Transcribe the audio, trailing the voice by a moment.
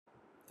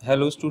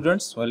Hello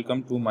students,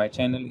 welcome to my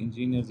channel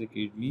Engineers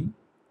Academy.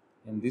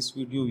 In this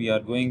video we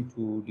are going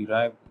to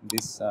derive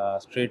this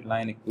straight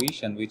line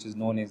equation which is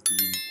known as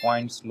the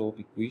point slope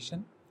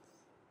equation.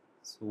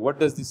 So what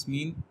does this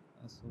mean?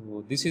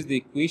 So this is the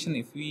equation.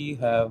 If we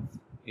have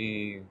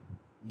a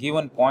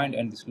given point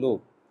and the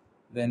slope,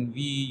 then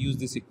we use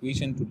this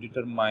equation to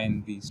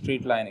determine the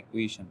straight line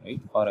equation, right,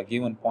 for a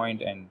given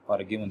point and for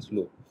a given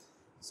slope.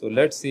 So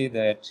let's say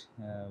that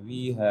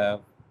we have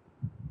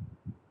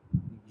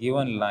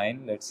given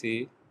line, let's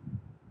say,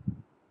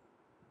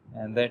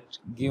 and that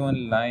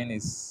given line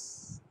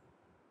has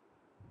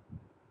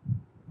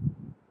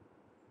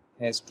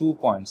 2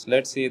 points.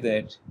 Let's say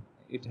that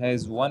it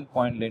has one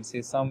point, let's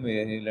say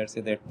somewhere here, let's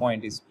say that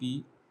point is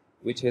P,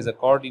 which has a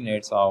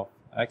coordinates of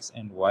x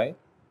and y,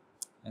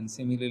 and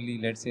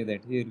similarly let's say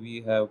that here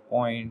we have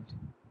point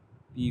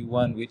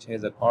P1 which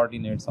has a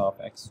coordinates of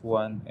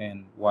x1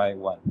 and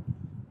y1,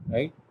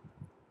 right?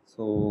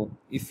 So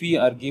if we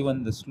are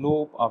given the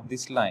slope of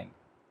this line,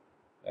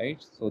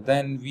 right, so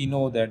then we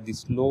know that the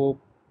slope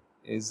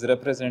is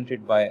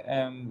represented by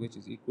m, which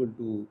is equal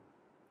to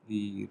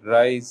the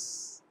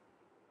rise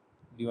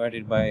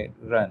divided by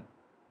run,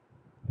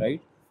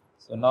 right?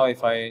 So now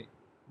if I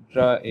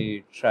draw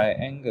a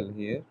triangle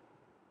here,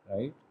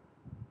 right,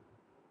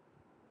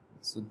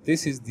 so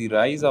this is the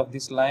rise of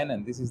this line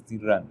and this is the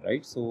run,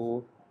 right?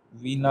 So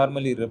we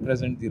normally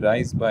represent the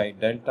rise by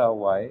delta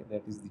y,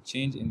 that is the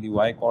change in the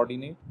y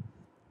coordinate,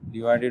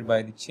 divided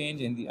by the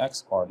change in the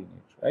x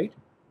coordinate, right?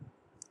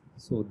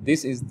 So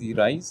this is the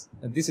rise,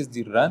 this is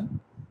the run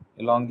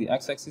along the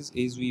x-axis.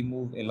 As we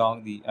move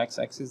along the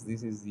x-axis,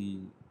 this is the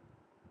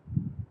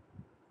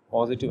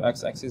positive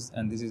x-axis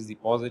and this is the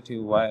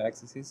positive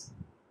y-axis.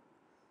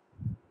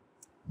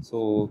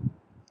 So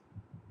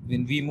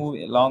when we move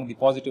along the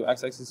positive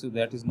x-axis, so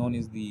that is known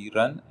as the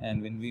run,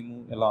 and when we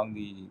move along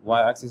the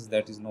y-axis,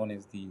 that is known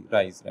as the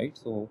rise, right?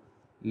 So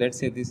let's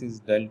say this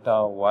is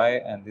delta y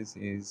and this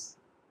is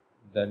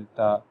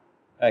delta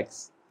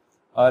x.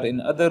 Or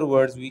in other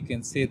words, we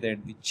can say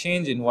that the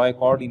change in y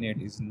coordinate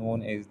is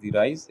known as the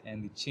rise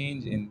and the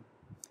change in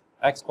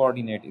x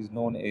coordinate is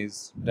known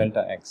as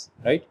delta x,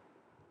 right?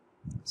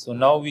 So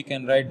now we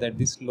can write that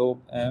this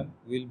slope m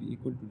will be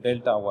equal to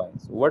delta y.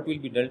 So what will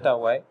be delta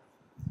y?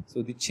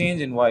 So the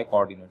change in y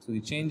coordinate. So the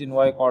change in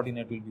y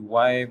coordinate will be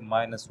y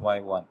minus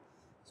y1.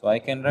 So I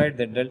can write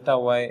that delta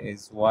y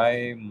is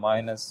y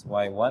minus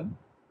y1.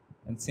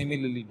 And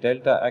similarly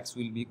delta x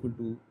will be equal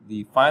to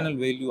the final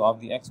value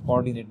of the x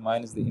coordinate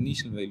minus the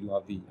initial value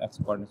of the x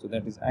coordinate, so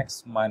that is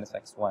x minus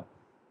x1. So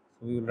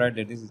we will write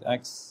that this is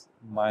x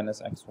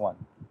minus x1,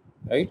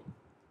 right?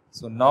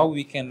 So now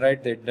we can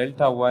write that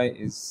delta y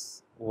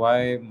is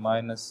y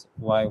minus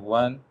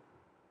y1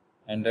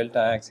 and delta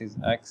x is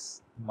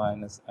x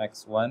minus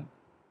x1,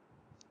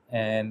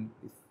 and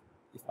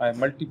if I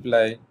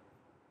multiply,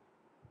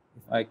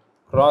 if I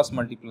cross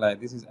multiply,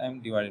 this is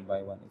m divided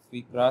by 1. If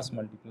we cross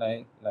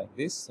multiply like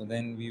this, so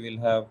then we will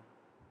have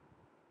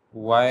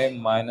y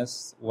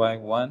minus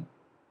y1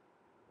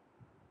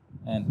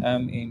 and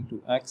m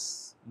into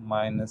x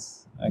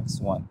minus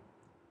x1,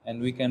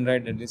 and we can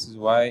write that this is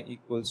y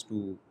equals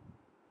to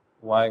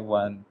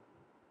y1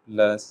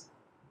 plus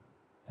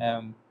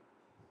m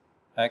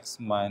x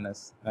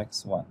minus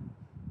x1.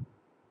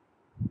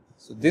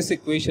 So this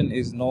equation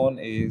is known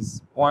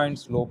as point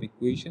slope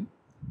equation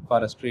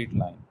for a straight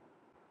line.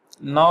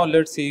 Now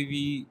let's say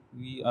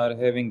we are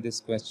having this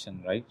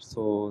question, right?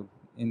 So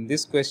in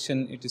this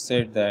question it is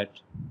said that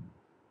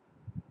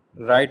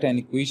write an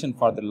equation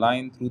for the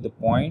line through the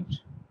point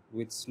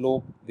with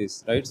slope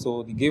this, right?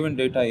 So the given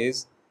data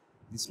is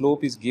the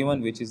slope is given,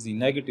 which is the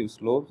negative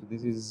slope. So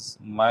this is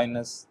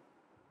minus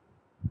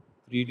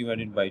 3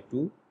 divided by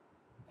 2,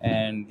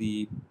 and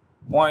the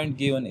point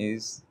given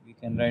is, we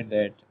can write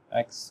that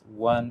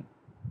x1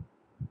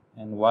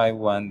 and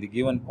y1, the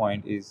given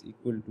point is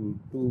equal to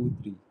 2,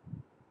 3.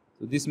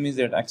 So this means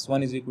that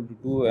x1 is equal to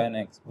 2 and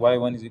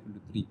y1 is equal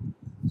to 3.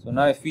 So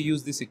now if we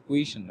use this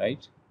equation,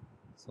 right,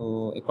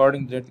 so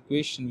according to that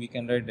equation we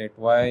can write that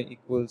y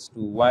equals to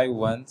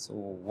y1,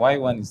 so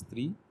y1 is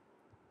 3,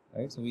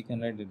 right? So we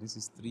can write that this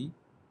is 3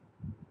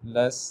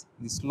 plus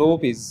the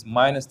slope is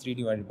minus 3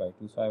 divided by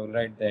 2. So I will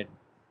write that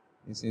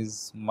this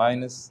is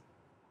minus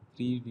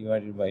 3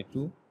 divided by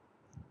 2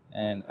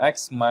 and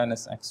x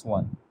minus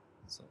x1.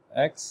 So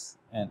x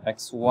and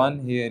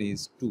x1 here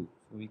is 2.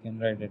 So we can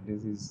write that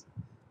this is,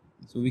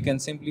 so we can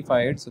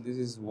simplify it. So this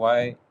is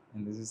y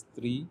and this is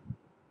 3.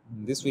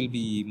 And this will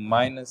be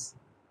minus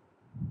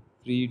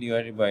 3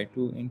 divided by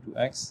 2 into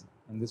x,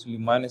 and this will be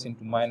minus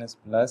into minus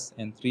plus,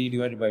 and 3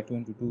 divided by 2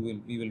 into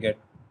 2 we will get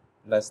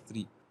plus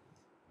 3,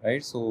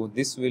 right? So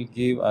this will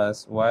give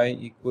us y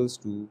equals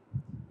to,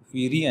 if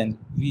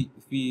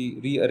we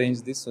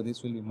rearrange this, so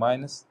this will be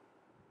minus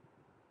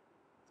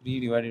 3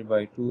 divided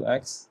by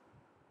 2x,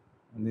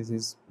 and this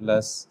is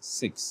plus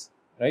 6,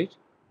 right?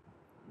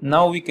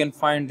 Now we can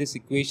find this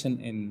equation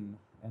in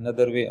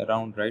another way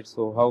around, right?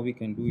 So how we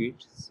can do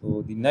it?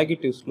 So the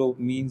negative slope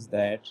means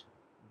that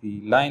the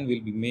line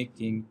will be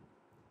making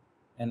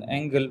an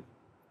angle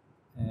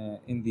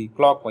in the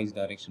clockwise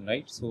direction,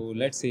 right? So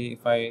let's say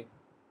if I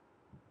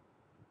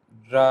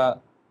draw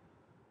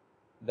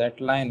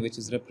that line which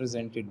is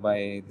represented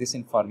by this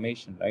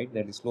information, right,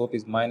 that the slope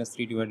is minus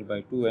 3 divided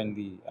by 2 and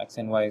the x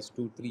and y is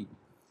 2, 3,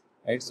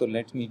 right? So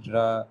let me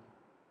draw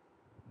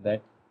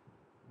that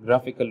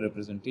graphical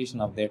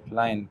representation of that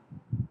line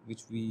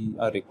which we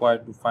are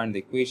required to find the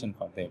equation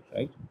for that,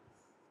 right?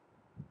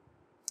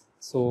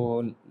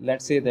 So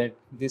let's say that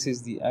this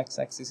is the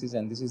x-axis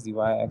and this is the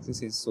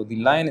y-axis. So the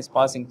line is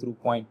passing through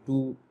point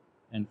 2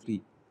 and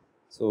 3.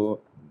 So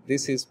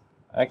this is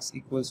x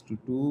equals to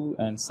 2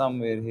 and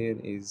somewhere here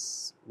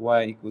is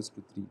y equals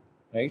to 3,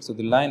 right? So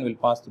the line will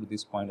pass through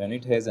this point and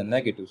it has a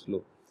negative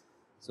slope.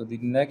 So the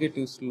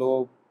negative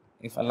slope,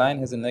 if a line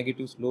has a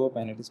negative slope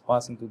and it is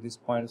passing through this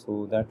point,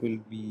 so that will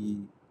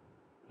be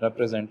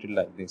represented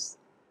like this.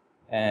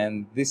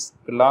 And this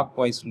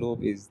clockwise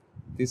slope is,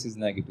 this is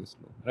negative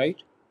slope, right?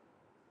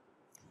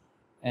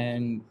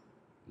 And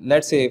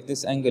let's say if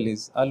this angle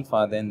is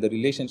alpha, then the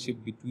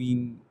relationship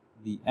between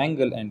the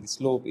angle and the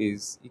slope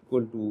is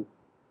equal to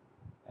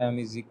m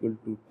is equal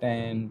to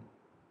tan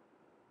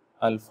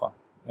alpha,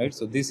 right?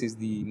 So this is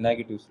the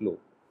negative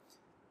slope.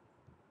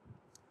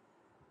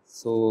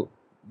 So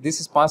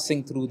this is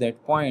passing through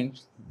that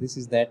point. This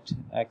is that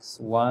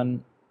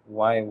x1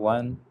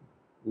 y1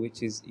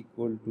 which is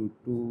equal to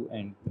 2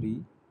 and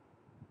 3,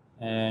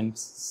 and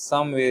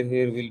somewhere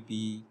here will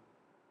be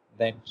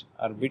that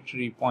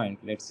arbitrary point,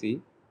 let's say,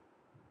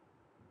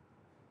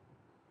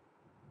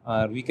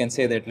 or we can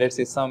say that, let's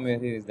say somewhere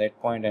here is that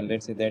point and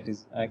let's say that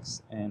is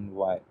x and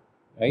y,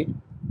 right?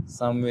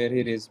 Somewhere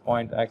here is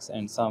point x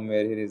and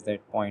somewhere here is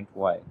that point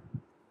y.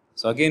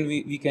 So again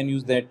we can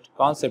use that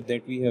concept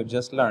that we have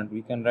just learned.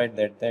 We can write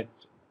that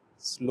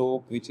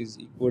slope which is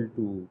equal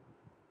to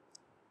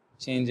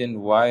change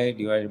in y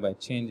divided by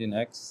change in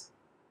x,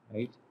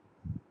 right?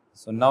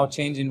 So now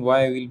change in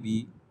y will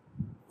be,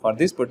 for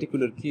this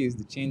particular case,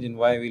 the change in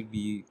y will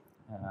be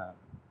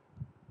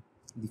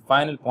the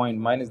final point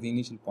minus the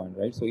initial point,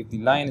 right? So if the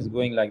line is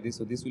going like this,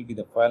 so this will be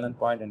the final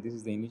point and this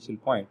is the initial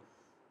point.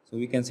 So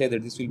we can say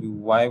that this will be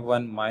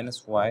y1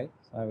 minus y.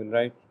 So I will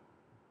write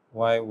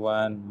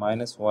y1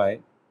 minus y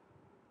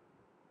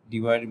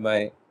divided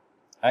by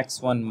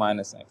x1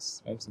 minus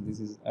x, right? So this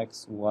is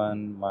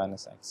x1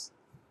 minus x.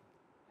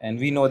 And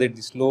we know that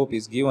the slope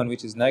is given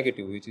which is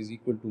negative, which is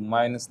equal to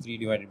minus 3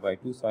 divided by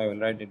 2. So I will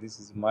write that this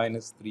is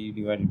minus 3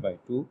 divided by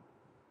 2.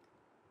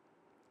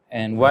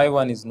 And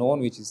y1 is known,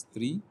 which is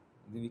 3.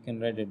 Then we can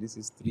write that this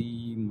is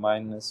 3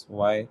 minus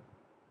y,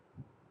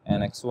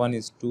 and x1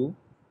 is 2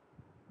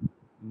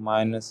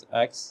 minus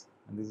x,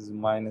 and this is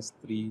minus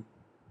 3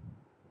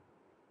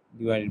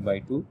 divided by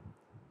 2.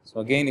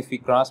 So again if we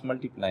cross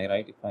multiply,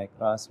 right, if I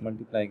cross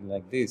multiply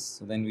like this,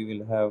 so then we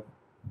will have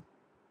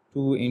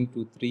 2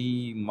 into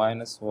 3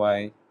 minus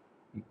y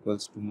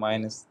equals to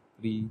minus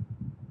 3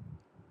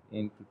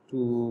 into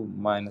 2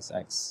 minus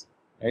x,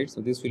 right? So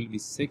this will be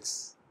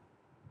 6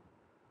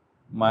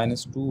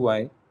 minus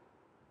 2y,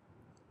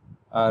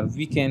 or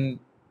we can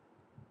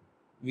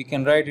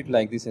write it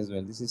like this as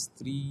well. This is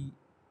 3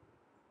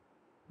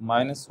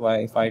 minus y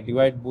if I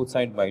divide both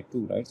sides by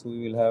 2, right? So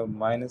we will have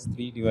minus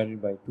 3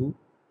 divided by 2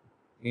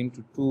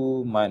 into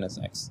 2 minus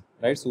x,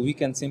 right? So we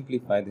can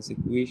simplify this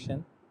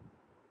equation.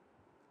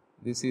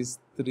 This is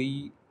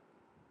 3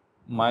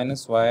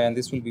 minus y and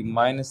this will be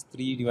minus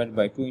 3 divided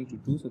by 2 into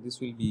 2. So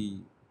this will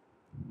be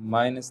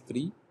minus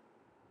 3.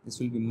 This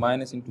will be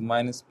minus into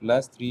minus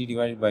plus 3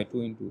 divided by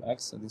 2 into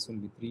x. So this will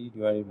be 3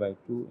 divided by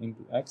 2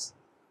 into x.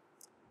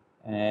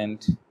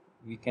 And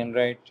we can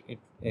write it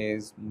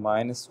as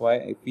minus y.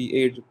 If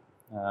we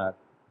add,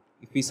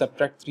 if we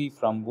subtract 3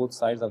 from both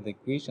sides of the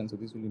equation, so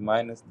this will be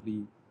minus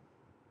 3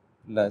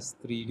 plus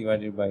 3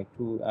 divided by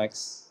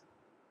 2x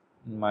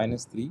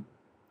minus 3.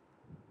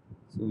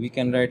 So we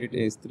can write it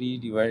as 3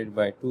 divided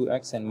by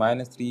 2x and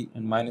minus 3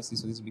 and minus 3.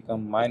 So this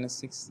becomes minus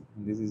 6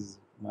 and this is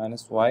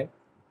minus y.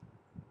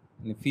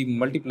 And if we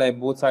multiply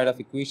both sides of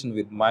equation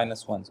with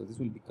minus 1, so this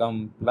will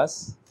become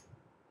plus,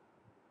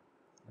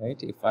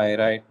 right? If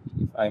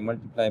I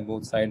multiply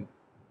both sides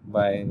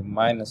by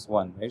minus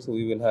 1, right? So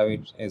we will have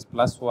it as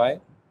plus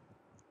y,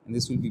 and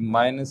this will be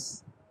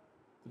minus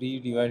 3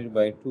 divided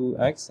by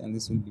 2x and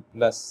this will be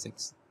plus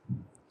 6.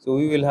 So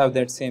we will have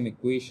that same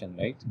equation,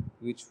 right,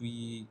 which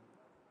we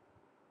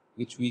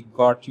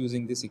got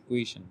using this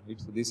equation, right?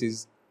 So this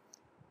is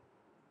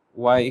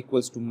y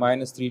equals to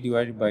minus 3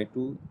 divided by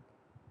 2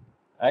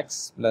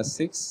 x plus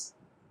 6,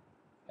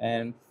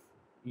 and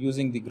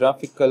using the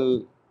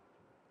graphical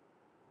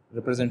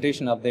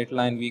representation of that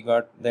line we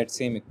got that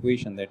same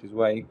equation, that is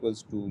y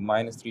equals to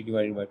minus 3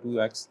 divided by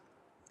 2x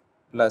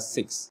plus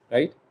 6,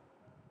 right?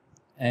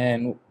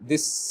 And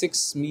this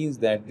 6 means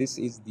that this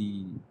is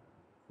the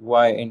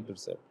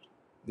y-intercept.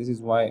 This is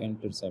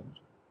y-intercept,